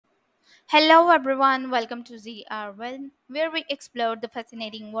Hello everyone, welcome to ZR1, where we explore the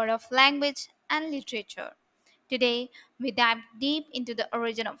fascinating world of language and literature. Today, we dive deep into the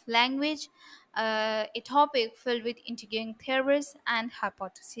origin of language, a topic filled with intriguing theories and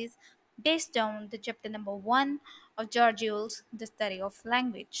hypotheses based on the chapter number 1 of George Yule's The Study of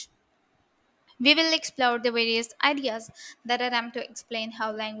Language. We will explore the various ideas that attempt to explain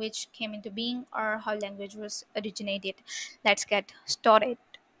how language came into being or how language was originated. Let's get started.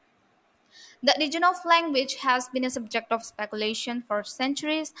 The origin of language has been a subject of speculation for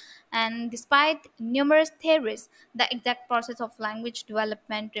centuries, and despite numerous theories, the exact process of language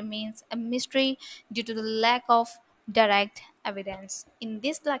development remains a mystery due to the lack of direct evidence. In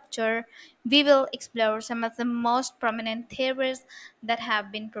this lecture, we will explore some of the most prominent theories that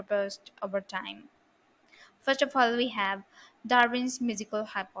have been proposed over time. First of all, we have Darwin's musical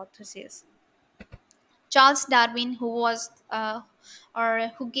hypothesis. Charles Darwin, who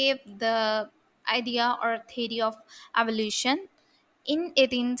gave the idea or theory of evolution in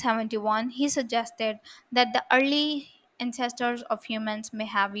 1871, he suggested that the early ancestors of humans may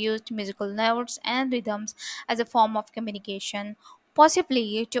have used musical notes and rhythms as a form of communication,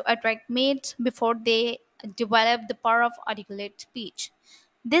 possibly to attract mates before they developed the power of articulate speech.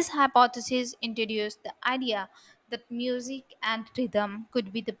 This hypothesis introduced the idea that music and rhythm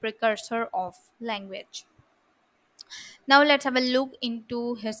could be the precursor of language. Now let's have a look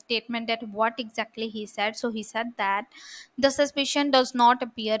into his statement that what exactly he said. So he said that the suspicion does not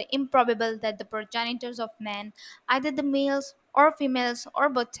appear improbable that the progenitors of man, either the males or females or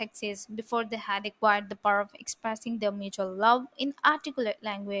both sexes, before they had acquired the power of expressing their mutual love in articulate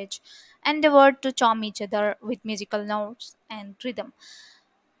language, endeavored to charm each other with musical notes and rhythm.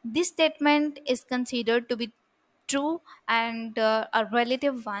 This statement is considered to be true and a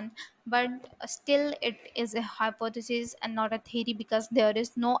relative one, but still it is a hypothesis and not a theory because there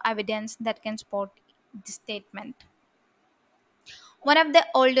is no evidence that can support this statement. One of the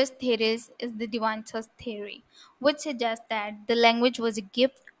oldest theories is the divine source theory, which suggests that the language was a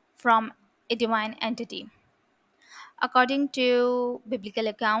gift from a divine entity. According to biblical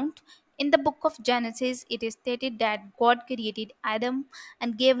account, in the book of Genesis, it is stated that God created Adam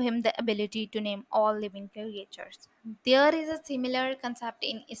and gave him the ability to name all living creatures. There is a similar concept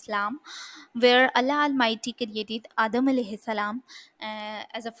in Islam where Allah Almighty created Adam alayhi salam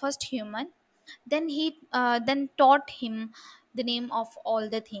as a first human. Then he then taught him the name of all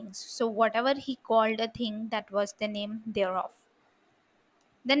the things. So whatever he called a thing, that was the name thereof.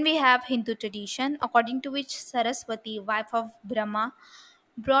 Then we have Hindu tradition, according to which Saraswati, wife of Brahma,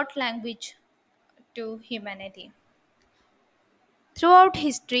 brought language to humanity. Throughout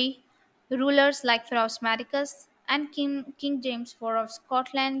history, rulers like Pharaoh Maticus and King James IV of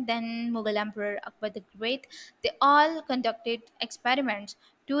Scotland, then Mughal Emperor Akbar the Great, they all conducted experiments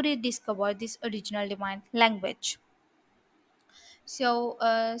to rediscover this original divine language. So,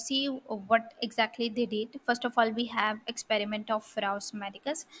 see what exactly they did. First of all, we have experiment of Pharaoh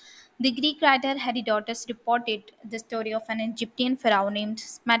Medicus. The Greek writer Herodotus reported the story of an Egyptian pharaoh named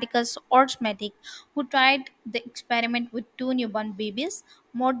Smeticus or Smetic, who tried the experiment with two newborn babies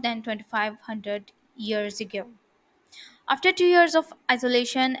more than 2,500 years ago. After 2 years of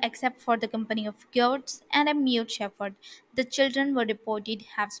isolation, except for the company of goats and a mute shepherd, the children were reported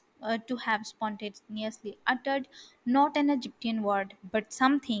to have spontaneously uttered not an Egyptian word, but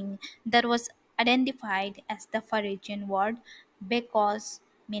something that was identified as the Phrygian word bekos,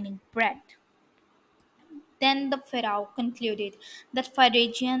 meaning bread. Then the pharaoh concluded that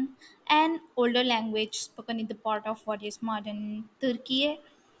Phrygian, an older language spoken in the part of what is modern Turkey,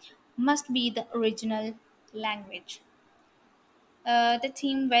 must be the original language. That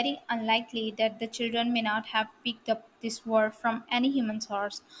seem very unlikely that the children may not have picked up this word from any human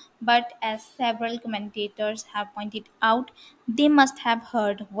source, but as several commentators have pointed out, they must have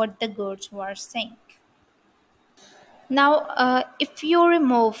heard what the goats were saying. Now, if you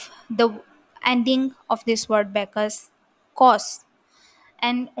remove the ending of this word because, cause,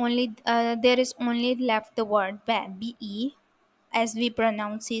 and only there is only left the word be, as we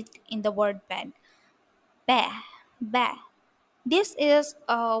pronounce it in the word bed, ba, ba. This is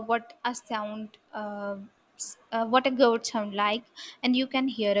what a goat sound like, and you can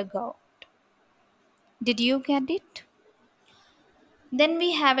hear a goat. Did you get it? Then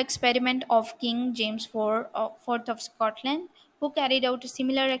we have experiment of King James IV of Scotland, who carried out a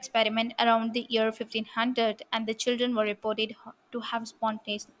similar experiment around the year 1500, and the children were reported to have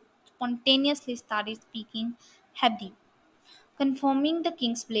spontaneously started speaking Hebrew, confirming the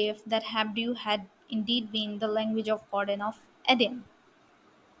king's belief that Hebrew had indeed been the language of God and of Eden.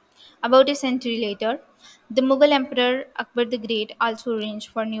 About a century later, the Mughal Emperor Akbar the Great also arranged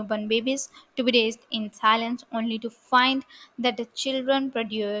for newborn babies to be raised in silence only to find that the children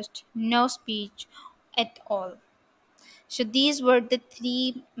produced no speech at all. So these were the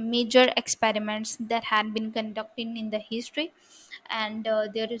three major experiments that had been conducted in the history, and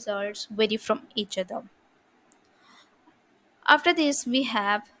their results vary from each other. After this, we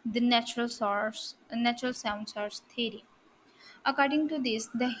have the natural sound source theory. According to this,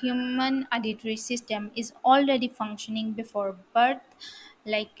 the human auditory system is already functioning before birth,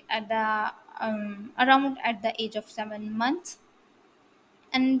 like at the around at the age of 7 months,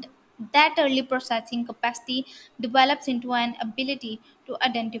 and that early processing capacity develops into an ability to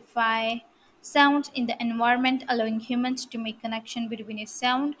identify sounds in the environment, allowing humans to make connection between a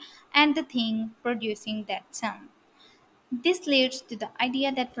sound and the thing producing that sound. This leads to the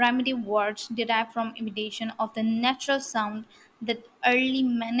idea that primitive words derive from imitation of the natural sound that early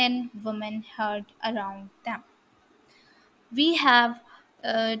men and women heard around them. We have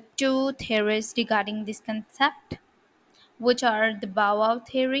two theories regarding this concept, which are the bow wow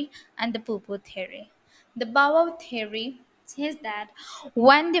theory and the poo poo theory. The bow wow theory says that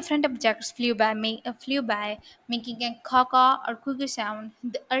when different objects flew by making a caw or cuckoo sound,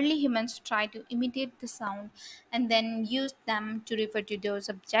 the early humans tried to imitate the sound and then used them to refer to those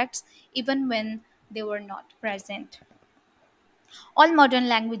objects even when they were not present. All modern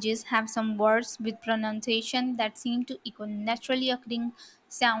languages have some words with pronunciation that seem to echo naturally occurring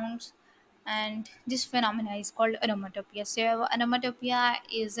sounds, and this phenomena is called onomatopoeia. So, onomatopoeia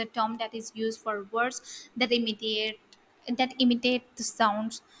is a term that is used for words that imitate the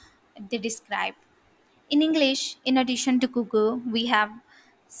sounds they describe. In English, in addition to cuckoo, we have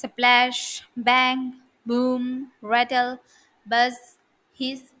splash, bang, boom, rattle, buzz,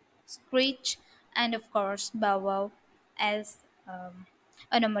 hiss, screech, and of course, bow wow as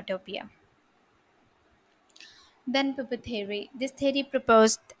onomatopoeia. Then puppet theory. This theory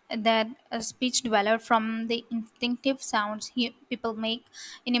proposed that speech developed from the instinctive sounds people make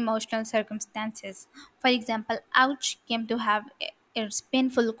in emotional circumstances. For example, ouch came to have its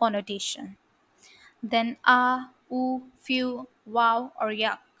painful connotation. Then ooh, phew, wow, or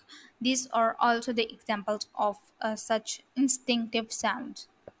yuck. These are also the examples of such instinctive sounds.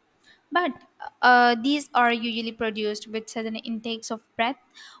 But these are usually produced with sudden intakes of breath,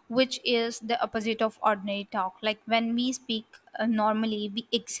 which is the opposite of ordinary talk. Like when we speak normally, we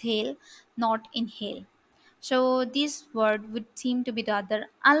exhale, not inhale. So this word would seem to be rather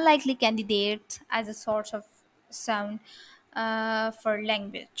unlikely candidate as a source of sound for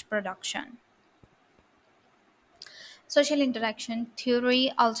language production. Social interaction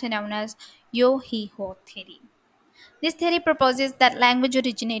theory, also known as yo he ho theory. This theory proposes that language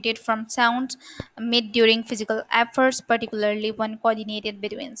originated from sounds made during physical efforts, particularly when coordinated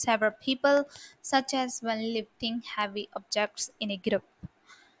between several people, such as when lifting heavy objects in a group.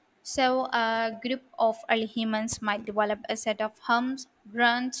 So, a group of early humans might develop a set of hums,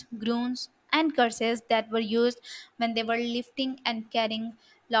 grunts, groans, and curses that were used when they were lifting and carrying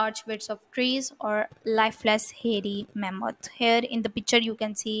large bits of trees or lifeless hairy mammoth. Here in the picture, you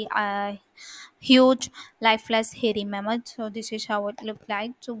can see a huge lifeless hairy mammoth. So this is how it looked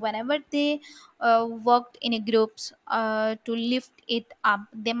like. So whenever they worked in a groups to lift it up,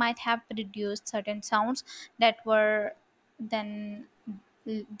 they might have produced certain sounds that were then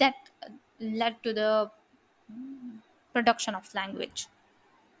that led to the production of language.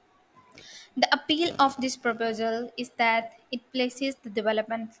 The appeal of this proposal is that it places the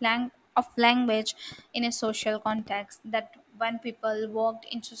development of language in a social context, that when people worked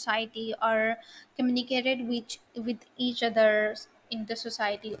in society or communicated with each other in the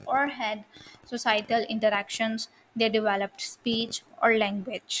society or had societal interactions, they developed speech or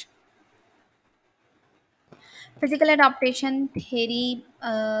language. Physical adaptation theory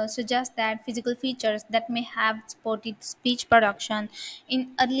suggests that physical features that may have supported speech production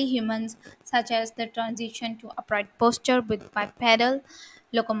in early humans, such as the transition to upright posture with bipedal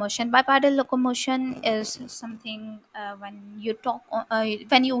locomotion. Bipedal locomotion is something when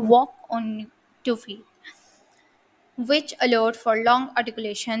you walk on 2 feet, which allowed for long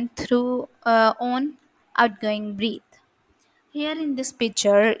articulation through on outgoing breath. Here in this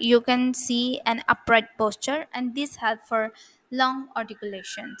picture, you can see an upright posture, and this helps for long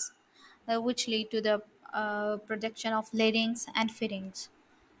articulations, which lead to the projection of larynx and pharynx.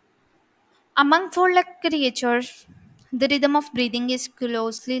 Among four-legged creatures, the rhythm of breathing is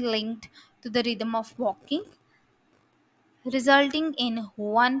closely linked to the rhythm of walking, resulting in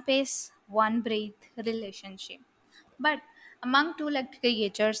one pace, one breath relationship. But among two-legged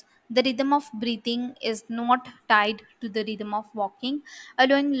creatures, The rhythm of breathing is not tied to the rhythm of walking,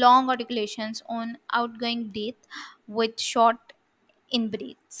 allowing long articulations on outgoing breath with short in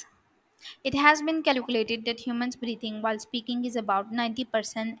breaths. It has been calculated that humans breathing while speaking is about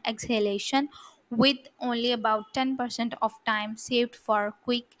 90% exhalation, with only about 10% of time saved for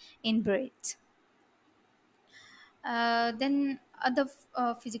quick in breaths. Then other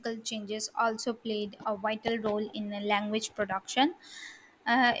physical changes also played a vital role in language production.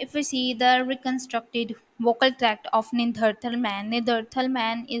 If we see the reconstructed vocal tract of Neanderthal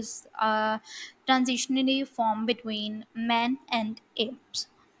man is a transitionary form between man and apes.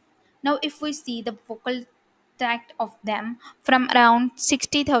 Now, if we see the vocal tract of them from around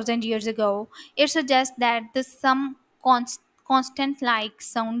 60,000 years ago, it suggests that the some constant like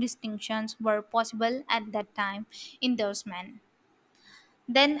sound distinctions were possible at that time in those men.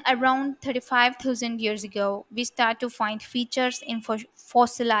 Then, around 35,000 years ago, we start to find features in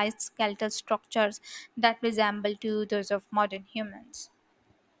fossilized skeletal structures that resemble to those of modern humans.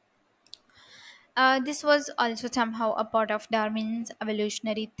 This was also somehow a part of Darwin's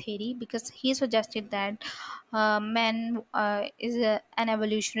evolutionary theory because he suggested that man is an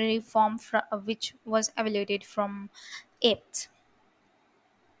evolutionary form which was evolved from apes.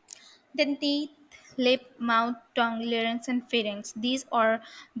 Then teeth, lip, mouth, tongue, larynx, and pharynx. These are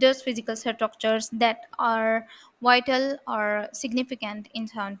those physical structures that are vital or significant in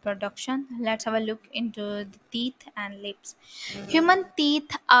sound production. Let's have a look into the teeth and lips. Human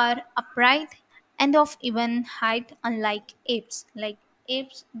teeth are upright and of even height, unlike apes. Like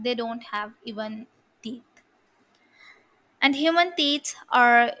apes, they don't have even teeth. Human teeth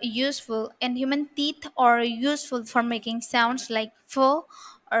are useful for making sounds like f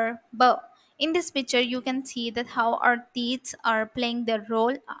or b. In this picture you can see that how our teeth are playing their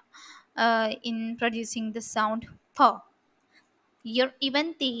role in producing the sound f. Your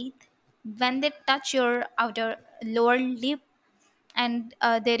even teeth, when they touch your outer lower lip, and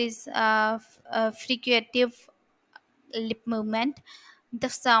there is a fricative lip movement, the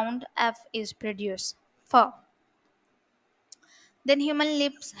sound f is produced, f. Then human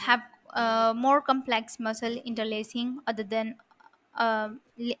lips have more complex muscle interlacing than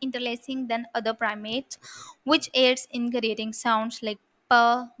other primates, which aids in creating sounds like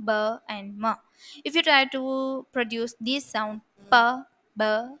p, b, and m. If you try to produce these sounds p, b,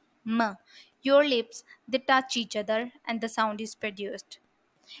 m, your lips they touch each other and the sound is produced.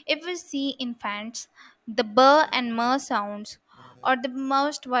 If we see infants, the b and m sounds are the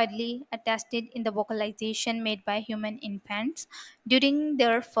most widely attested in the vocalization made by human infants during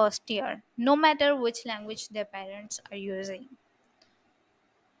their first year, no matter which language their parents are using.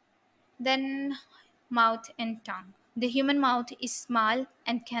 Then, mouth and tongue. The human mouth is small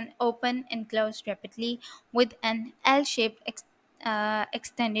and can open and close rapidly with an L shaped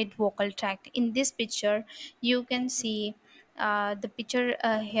extended vocal tract. In this picture, you can see the picture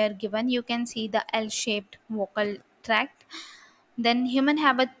here given, you can see the L shaped vocal tract. Then, human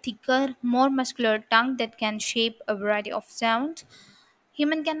have a thicker, more muscular tongue that can shape a variety of sounds.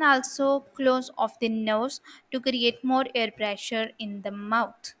 Human can also close off the nose to create more air pressure in the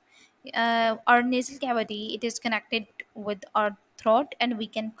mouth. Our nasal cavity it is connected with our throat, and we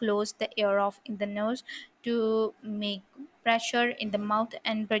can close the air off in the nose to make pressure in the mouth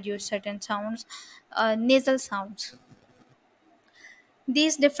and produce certain sounds, nasal sounds.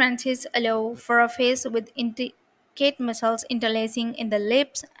 These differences allow for a face with intricate muscles interlacing in the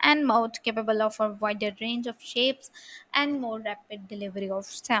lips and mouth capable of a wider range of shapes and more rapid delivery of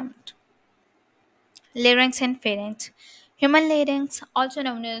sound. Larynx and pharynx. Human larynx, also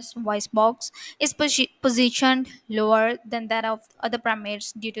known as voice box, is positioned lower than that of other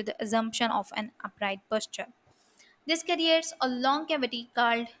primates due to the assumption of an upright posture. This creates a long cavity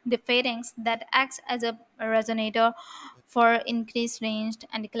called the pharynx that acts as a resonator for increased range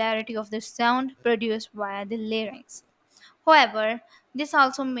and clarity of the sound produced via the larynx. However, this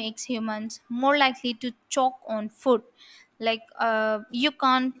also makes humans more likely to choke on food. Like you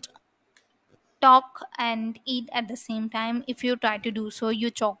can't talk and eat at the same time. If you try to do so,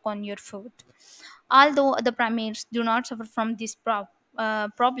 you choke on your food. Although other primates do not suffer from this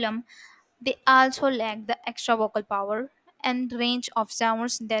problem, they also lack the extra vocal power and range of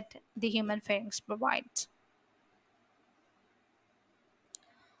sounds that the human pharynx provides.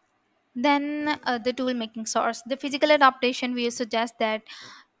 Then the tool making source. The physical adaptation view suggests that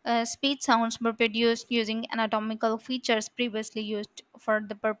speech sounds were produced using anatomical features previously used for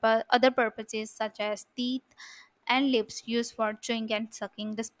the other purposes such as teeth and lips used for chewing and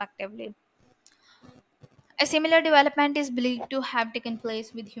sucking respectively. A similar development is believed to have taken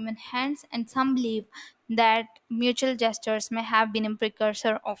place with human hands, and some believe that mutual gestures may have been a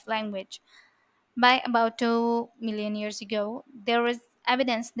precursor of language. By about 2 million years ago, there was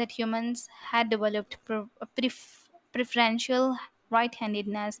evidence that humans had developed preferential right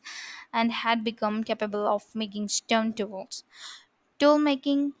handedness and had become capable of making stone tools. Tool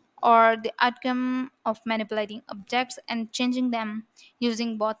making, or the outcome of manipulating objects and changing them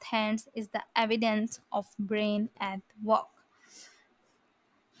using both hands, is the evidence of brain at work.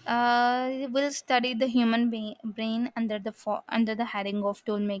 We'll study the human brain under under the heading of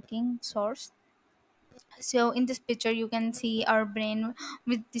tool making source. So in this picture, you can see our brain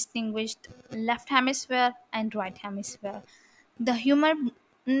with distinguished left hemisphere and right hemisphere. The human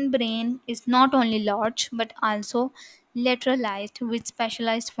brain is not only large but also lateralized with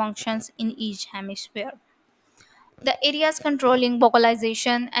specialized functions in each hemisphere. The areas controlling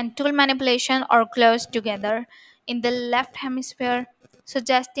vocalization and tool manipulation are close together in the left hemisphere,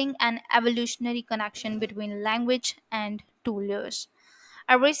 suggesting an evolutionary connection between language and tool use.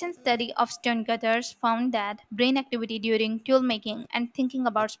 A recent study of stonecutters found that brain activity during tool making and thinking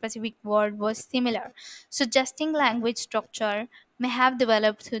about specific word was similar, suggesting language structure may have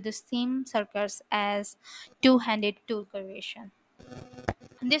developed through the same circuits as two-handed tool creation.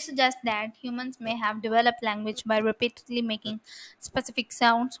 This suggests that humans may have developed language by repeatedly making specific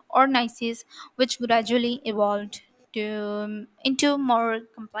sounds or noises, which gradually evolved into more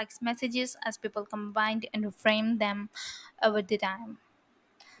complex messages as people combined and reframed them over the time.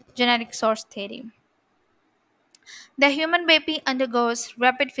 Genetic source theory. The human baby undergoes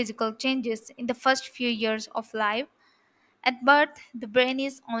rapid physical changes in the first few years of life. At birth, the brain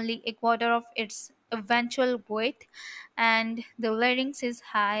is only a quarter of its eventual weight, and the larynx is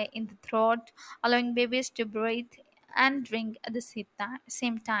high in the throat, allowing babies to breathe and drink at the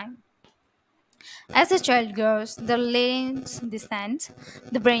same time. As the child grows, the larynx descends,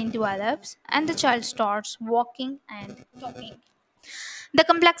 the brain develops, and the child starts walking and talking. The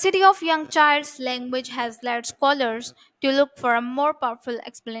complexity of young child's language has led scholars to look for a more powerful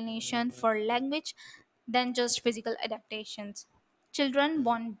explanation for language than just physical adaptations. Children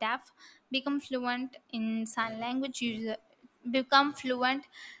born deaf become fluent in sign language user, become fluent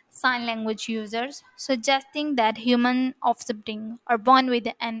sign language users, suggesting that human offspring are born with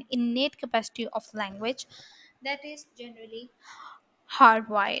an innate capacity of language that is generally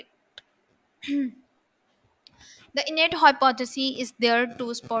hardwired. The innate hypothesis is there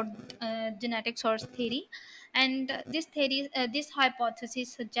to support genetic source theory, and this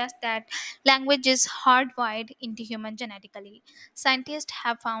hypothesis suggests that language is hardwired into human genetically. Scientists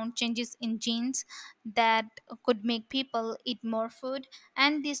have found changes in genes that could make people eat more food,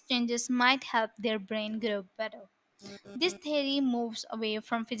 and these changes might help their brain grow better. This theory moves away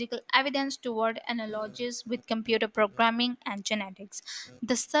from physical evidence toward analogies with computer programming and genetics.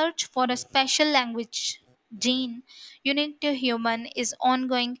 The search for a special language gene unique to human is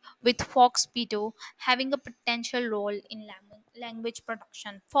ongoing, with FOXP2 having a potential role in language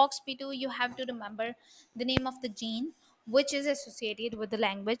production. FOXP2, you have to remember the name of the gene which is associated with the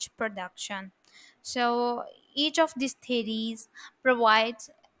language production. So each of these theories provides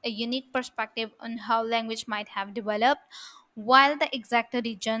a unique perspective on how language might have developed, while the exact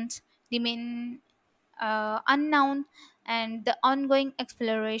regions remain unknown, and the ongoing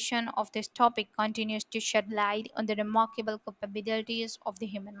exploration of this topic continues to shed light on the remarkable capabilities of the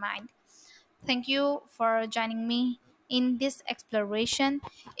human mind. Thank you for joining me in this exploration.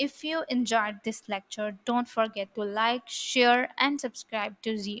 If you enjoyed this lecture, don't forget to like, share, and subscribe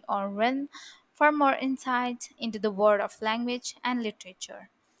to Z or Realm for more insights into the world of language and literature.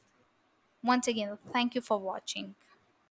 Once again, thank you for watching.